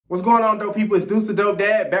What's going on, dope people? It's Deuce the Dope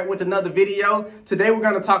Dad back with another video. Today we're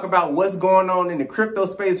going to talk about what's going on in the crypto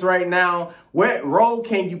space right now. What role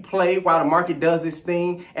can you play while the market does its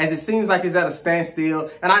thing, as it seems like it's at a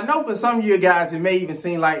standstill. And I know for some of you guys, it may even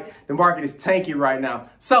seem like the market is tanking right now.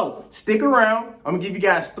 So stick around. I'm going to give you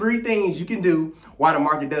guys 3 things you can do while the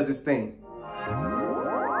market does its thing.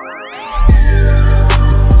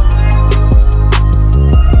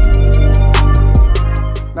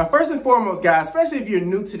 Now, first and foremost, guys, especially if you're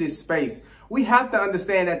new to this space, we have to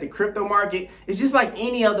understand that the crypto market is just like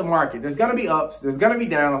any other market. There's going to be ups, there's going to be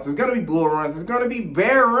downs, there's going to be bull runs, there's going to be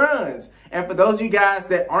bear runs. And for those of you guys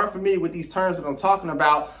that aren't familiar with these terms that I'm talking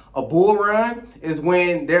about, a bull run is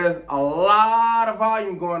when there's a lot of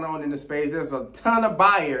volume going on in the space. There's a ton of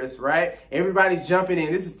buyers, right? Everybody's jumping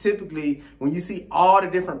in. This is typically when you see all the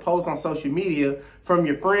different posts on social media from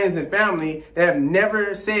your friends and family that have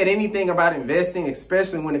never said anything about investing,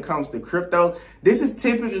 especially when it comes to crypto. This is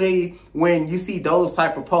typically when you see those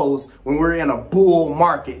type of posts when we're in a bull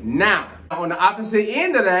market. Now, on the opposite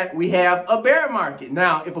end of that, we have a bear market.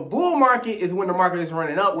 Now, if a bull market is when the market is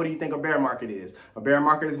running up, what do you think a bear market is? A bear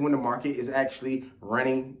market is when the market is actually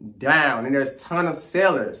running down and there's a ton of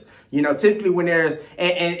sellers. You know, typically when there's,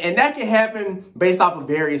 and that can happen based off of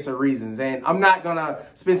various reasons. And I'm not gonna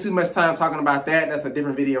spend too much time talking about that. That's a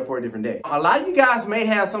different video for a different day. A lot of you guys may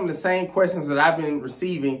have some of the same questions that I've been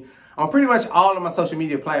receiving on pretty much all of my social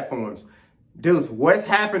media platforms. Deuce, what's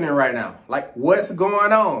happening right now? Like, what's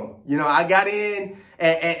going on? You know, I got in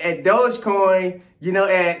at Dogecoin, you know,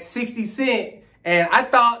 at 60 cents, and I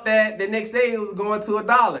thought that the next day it was going to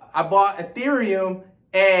 $1. I bought Ethereum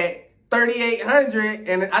at 3,800,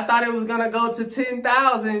 and I thought it was gonna go to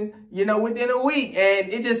 10,000, you know, within a week, and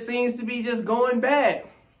it just seems to be just going bad.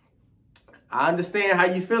 I understand how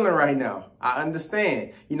you feeling right now. I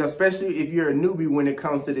understand, you know, especially if you're a newbie when it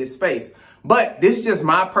comes to this space. But this is just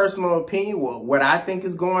my personal opinion, what I think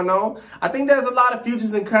is going on. I think there's a lot of futures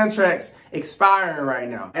and contracts expiring right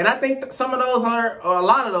now. And I think some of those are, or a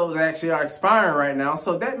lot of those actually are expiring right now.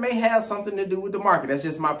 So that may have something to do with the market. That's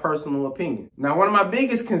just my personal opinion. Now, one of my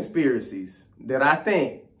biggest conspiracies that I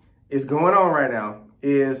think is going on right now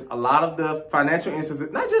is a lot of the financial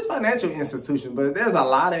institutions, not just financial institutions, but there's a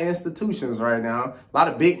lot of institutions right now, a lot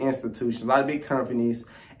of big institutions, a lot of big companies,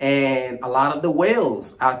 and a lot of the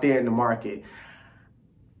whales out there in the market.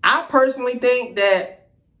 I personally think that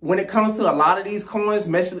when it comes to a lot of these coins,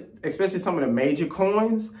 especially some of the major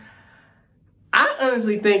coins, I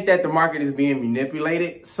honestly think that the market is being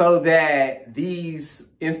manipulated so that these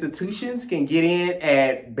institutions can get in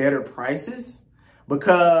at better prices.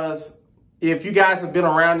 Because if you guys have been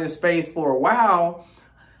around this space for a while,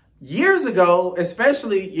 years ago,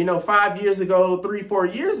 especially, you know, 5 years ago, 3, 4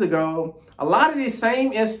 years ago, a lot of these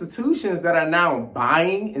same institutions that are now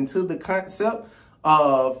buying into the concept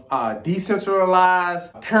of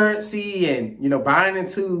decentralized currency and, you know, buying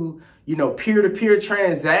into, you know, peer-to-peer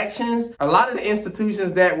transactions, a lot of the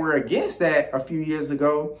institutions that were against that a few years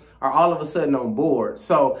ago are all of a sudden on board.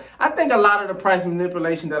 So I think a lot of the price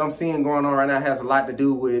manipulation that I'm seeing going on right now has a lot to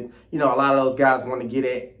do with, you know, a lot of those guys want to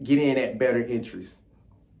get in at better entries.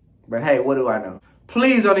 But hey, what do I know?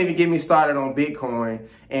 Please don't even get me started on Bitcoin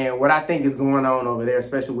and what I think is going on over there,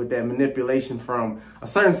 especially with that manipulation from a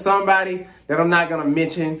certain somebody that I'm not going to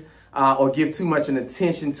mention or give too much an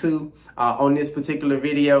attention to on this particular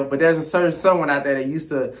video. But there's a certain someone out there that used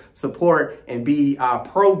to support and be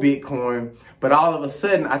pro Bitcoin, but all of a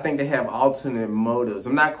sudden I think they have alternate motives.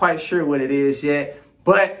 I'm not quite sure what it is yet,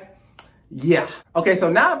 but yeah. Okay, so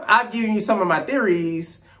now I've given you some of my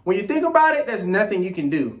theories. When you think about it, there's nothing you can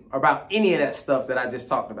do about any of that stuff that I just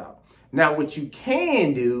talked about. Now, what you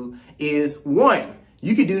can do is, one,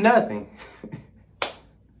 you can do nothing.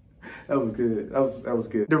 That was good. That was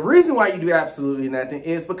good. The reason why you do absolutely nothing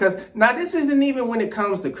is because, now this isn't even when it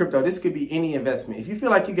comes to crypto. This could be any investment. If you feel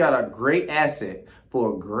like you got a great asset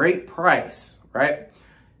for a great price, right?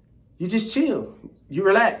 You just chill. You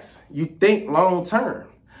relax. You think long term.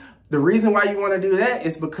 The reason why you want to do that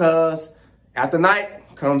is because after night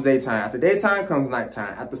comes daytime. After daytime comes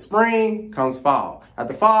nighttime. After spring comes fall.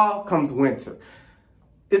 After fall comes winter.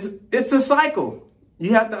 It's a cycle.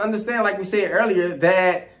 You have to understand, like we said earlier,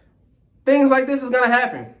 that things like this is going to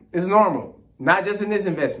happen. It's normal. Not just in this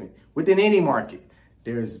investment. Within any market.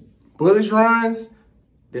 There's bullish runs.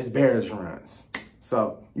 There's bearish runs.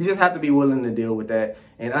 So you just have to be willing to deal with that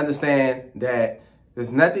and understand that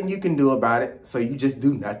there's nothing you can do about it, so you just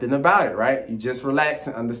do nothing about it, right? You just relax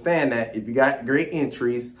and understand that if you got great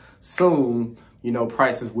entries, soon, you know,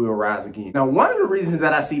 prices will rise again. Now, one of the reasons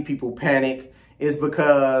that I see people panic is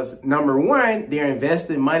because, number one, they're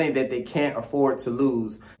investing money that they can't afford to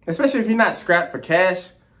lose. Especially if you're not strapped for cash,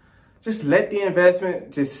 just let the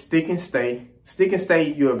investment just stick and stay. Stick and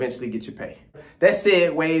stay, you'll eventually get your pay. That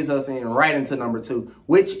segues us in right into number 2,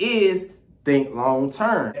 which is think long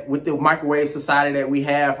term. With the microwave society that we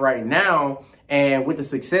have right now, and with the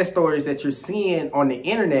success stories that you're seeing on the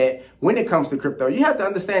internet when it comes to crypto, you have to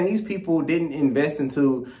understand these people didn't invest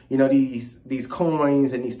into, you know, these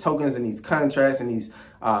coins and these tokens and these contracts and these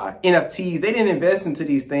NFTs. They didn't invest into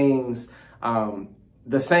these things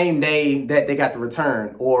the same day that they got the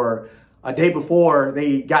return, or a day before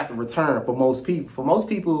they got the return for most people. For most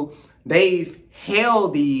people, they've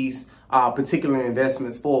held these particular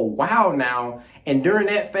investments for a while now. And during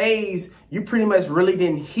that phase, you pretty much really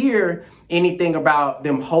didn't hear anything about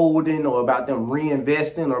them holding or about them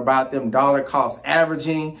reinvesting or about them dollar cost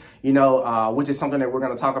averaging, you know, which is something that we're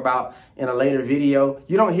going to talk about in a later video.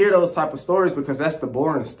 You don't hear those type of stories because that's the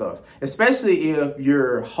boring stuff, especially if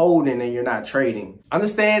you're holding and you're not trading.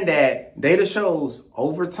 Understand that data shows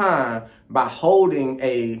over time, by holding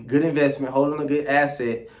a good investment, holding a good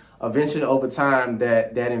asset, eventually over time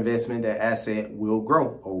that investment, that asset will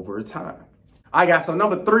grow over time. All right, guys, so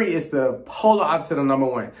number 3 is the polar opposite of number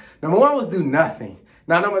 1. Number 1 was do nothing.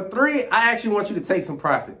 Now, number 3, I actually want you to take some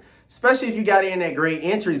profit, especially if you got in at great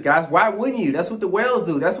entries, guys. Why wouldn't you? That's what the whales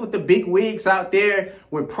do. That's what the big wigs out there,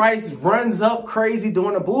 when price runs up crazy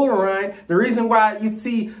during a bull run, the reason why you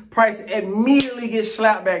see price immediately get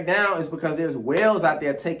slapped back down is because there's whales out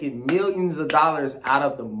there taking millions of dollars out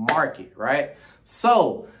of the market, right?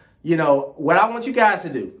 So, you know, what I want you guys to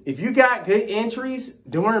do, if you got good entries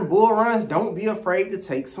during bull runs, don't be afraid to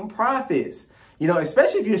take some profits. You know,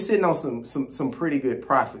 especially if you're sitting on some pretty good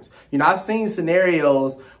profits. You know, I've seen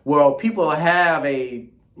scenarios where people have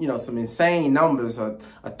some insane numbers, a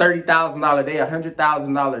 $30,000 day,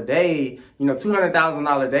 $100,000 day, you know,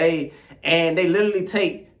 $200,000 day, and they literally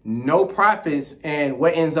take no profits. And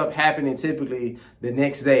what ends up happening typically the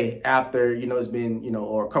next day after, you know, it's been, you know,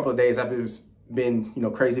 or a couple of days after it's been, you know,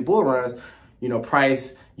 crazy bull runs, you know,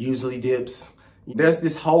 price usually dips. There's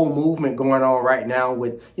this whole movement going on right now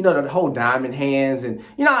with, you know, the whole diamond hands. And,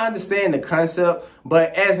 you know, I understand the concept,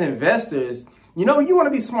 but as investors, you know, you want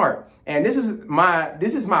to be smart. And this is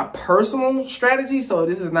my personal strategy. So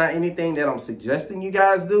this is not anything that I'm suggesting you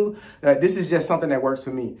guys do. This is just something that works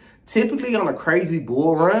for me. Typically on a crazy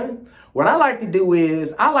bull run, what I like to do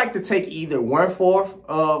is I like to take either 1/4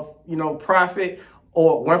 of, you know, profit,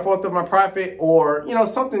 or 1/4 of my profit, or, you know,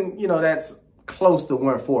 something, you know, that's close to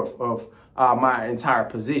 1/4 of my entire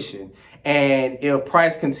position. And if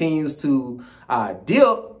price continues to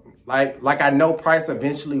dip, like I know price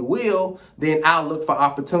eventually will, then I'll look for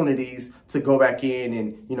opportunities to go back in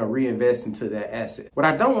and, you know, reinvest into that asset. What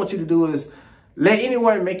I don't want you to do is let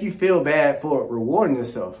anyone make you feel bad for rewarding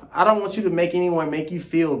yourself. I don't want you to make anyone make you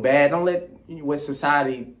feel bad. Don't let what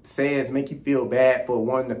society says make you feel bad for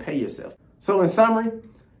wanting to pay yourself. So in summary,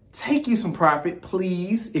 take you some profit,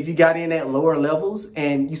 please. If you got in at lower levels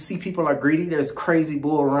and you see people are greedy, there's crazy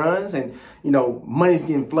bull runs and, you know, money's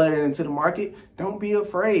getting flooded into the market, don't be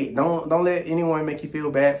afraid. Don't let anyone make you feel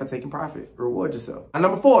bad for taking profit. Reward yourself. And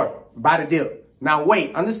number 4, buy the dip. Now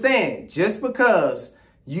wait, understand, just because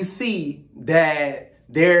you see that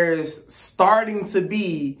there's starting to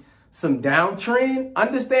be some downtrend,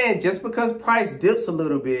 understand just because price dips a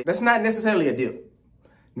little bit, that's not necessarily a dip.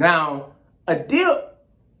 Now, a dip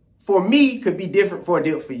for me could be different for a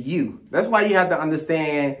dip for you. That's why you have to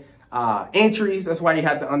understand entries. That's why you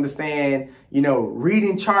have to understand, you know,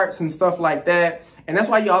 reading charts and stuff like that. And that's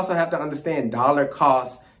why you also have to understand dollar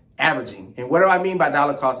cost averaging. And what do I mean by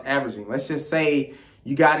dollar cost averaging? Let's just say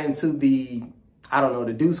you got into the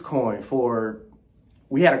Deuce coin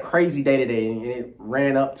we had a crazy day today and it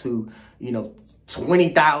ran up to, you know,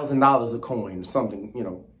 $20,000 a coin or something, you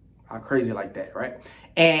know, crazy like that, right?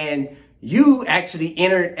 And you actually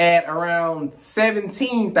entered at around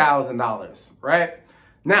 $17,000, right?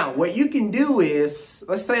 Now, what you can do is,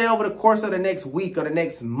 let's say over the course of the next week or the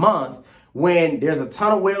next month, when there's a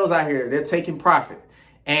ton of whales out here, they're taking profit,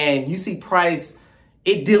 and you see price,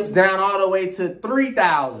 it dips down all the way to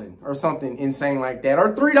 3,000 or something insane like that,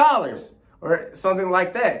 or $3 or something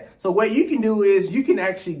like that. So what you can do is you can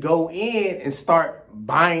actually go in and start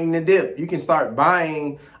buying the dip. You can start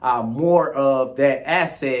buying more of that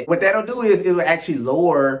asset. What that'll do is it will actually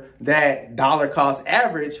lower that dollar cost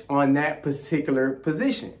average on that particular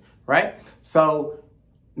position, right? So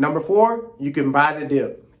number 4, you can buy the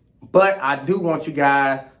dip. But I do want you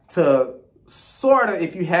guys to sort of,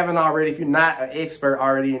 if you haven't already, if you're not an expert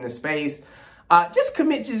already in the space, just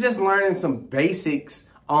commit to just learning some basics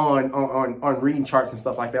on reading charts and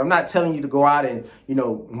stuff like that. I'm not telling you to go out and, you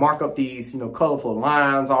know, mark up these, you know, colorful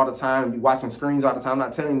lines all the time, be watching screens all the time. I'm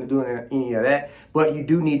not telling you to do any of that, but you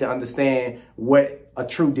do need to understand what a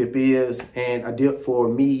true dip is, and a dip for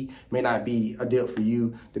me may not be a dip for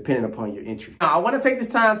you, depending upon your entry. Now, I want to take this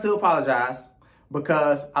time to apologize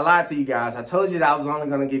because I lied to you guys. I told you that I was only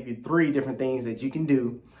going to give you 3 different things that you can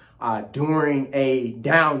do during a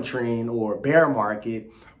downtrend or bear market,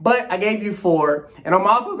 but I gave you 4, and I'm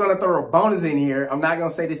also going to throw a bonus in here. I'm not going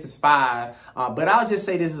to say this is 5, but I'll just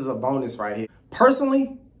say this is a bonus right here.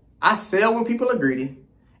 Personally, I sell when people are greedy,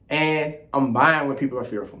 and I'm buying when people are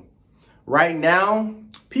fearful. Right now,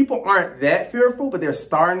 people aren't that fearful, but they're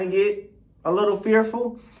starting to get a little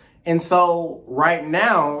fearful. And so right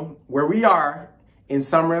now, where we are in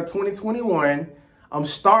summer of 2021, I'm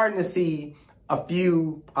starting to see a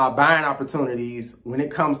few buying opportunities when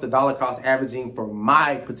it comes to dollar cost averaging for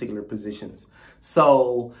my particular positions.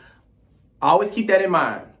 So always keep that in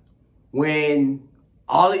mind. When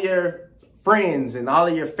all of your friends and all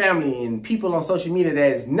of your family and people on social media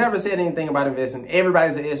that has never said anything about investing,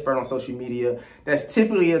 everybody's an expert on social media, that's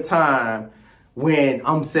typically a time when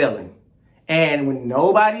I'm selling. And when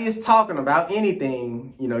nobody is talking about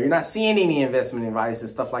anything, you know, you're not seeing any investment advice and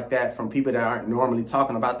stuff like that from people that aren't normally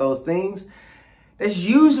talking about those things, that's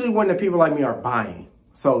usually when the people like me are buying.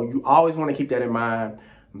 So you always want to keep that in mind.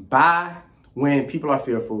 Buy when people are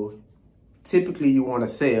fearful. Typically you want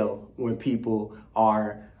to sell when people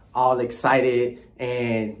are all excited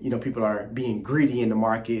and, you know, people are being greedy in the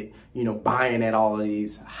market, you know, buying at all of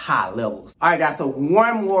these high levels. All right, guys, so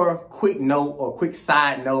one more quick note or quick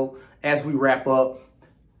side note as we wrap up.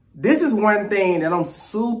 This is one thing that I'm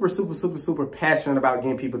super passionate about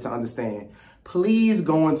getting people to understand. Please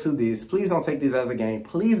go into this. Please don't take this as a game.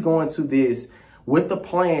 Please go into this with a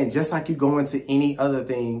plan, just like you go into any other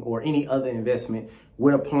thing or any other investment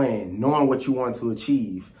with a plan, knowing what you want to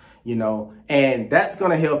achieve. You know, and that's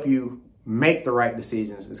going to help you make the right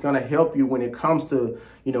decisions. It's going to help you when it comes to,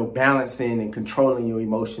 you know, balancing and controlling your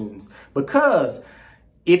emotions. Because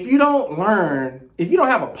if you don't learn, if you don't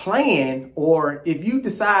have a plan, or if you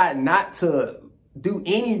decide not to do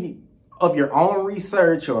any of your own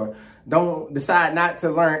research, or don't decide not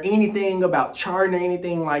to learn anything about charting or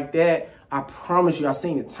anything like that, I promise you, I've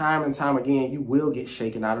seen it time and time again, you will get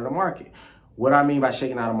shaken out of the market. What I mean by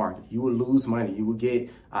shaking out of market, you will lose money. You will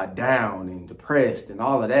get down and depressed and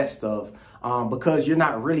all of that stuff because you're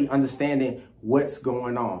not really understanding what's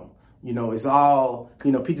going on. You know, it's all,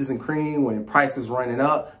 you know, peaches and cream when price is running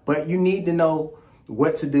up, but you need to know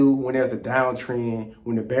what to do when there's a downtrend,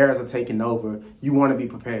 when the bears are taking over. You want to be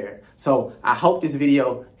prepared. So I hope this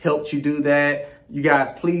video helped you do that. You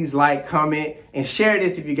guys, please like, comment, and share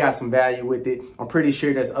this if you got some value with it. I'm pretty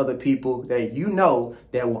sure there's other people that you know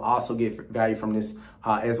that will also get value from this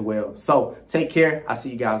as well. So take care. I'll see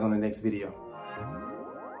you guys on the next video.